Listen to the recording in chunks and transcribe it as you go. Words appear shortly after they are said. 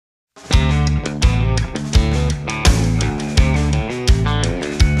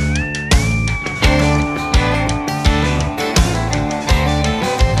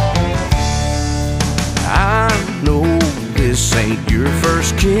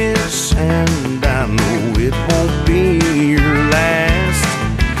kiss, and I know it won't be your last.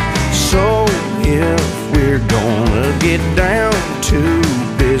 So if we're gonna get down to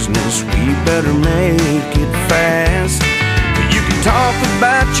business, we better make it fast. You can talk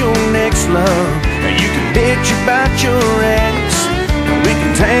about your next love, and you can bitch about your ex, and we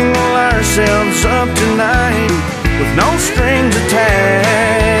can tangle ourselves up tonight with no strings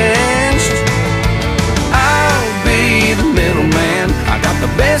attached. I'll be the middleman, I got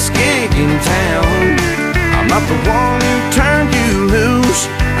the best gig in town. I'm not the one who turned you loose,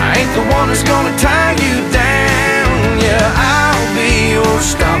 I ain't the one that's gonna tie you down. Yeah, I'll be your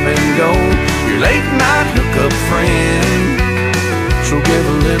stop and go, your late night hookup friend. So give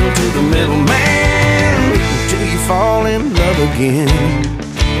a little to the middleman until you fall in love again.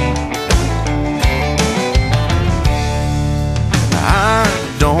 I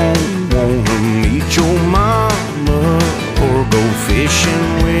don't wanna meet your mama or go fishing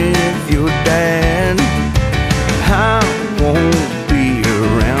with your dad. I won't be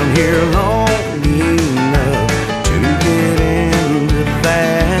around here long enough to get into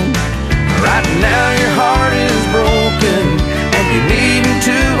that. Right now your heart is broken and you're needing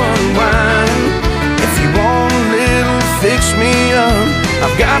to unwind. If you want a little fix me up,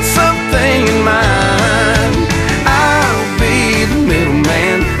 I've got something in mind. I'll be the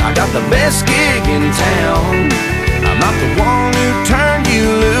middleman, I got the best gig in town. I'm not the one who turned you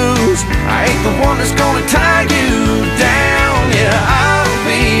loose, I ain't the one that's gonna tie you down. Yeah, I'll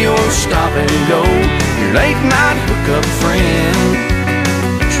be your stop and go, your late night hookup friend.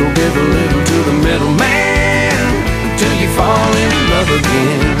 So give a little to the middleman until you fall in love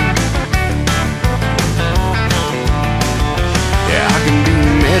again. Yeah, I can be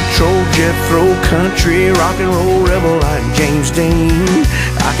Metro, Jethro, country, rock and roll rebel like James Dean.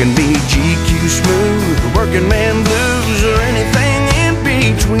 I can be GQ smooth, working man blues, or anything in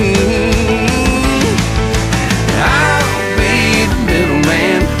between. I'll be the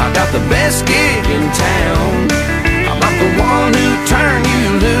middleman, I got the best gig in town. I'm not the one who turned you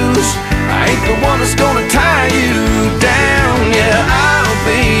loose, I ain't the one that's gonna tie you down. Yeah, I'll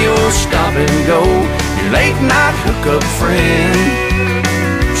be your stop and go, your late night hookup friend.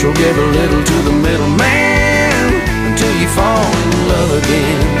 So give a little to the middleman until you fall in love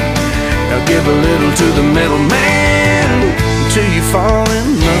again. Now give a little to the middleman until you fall in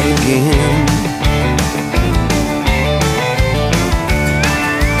love.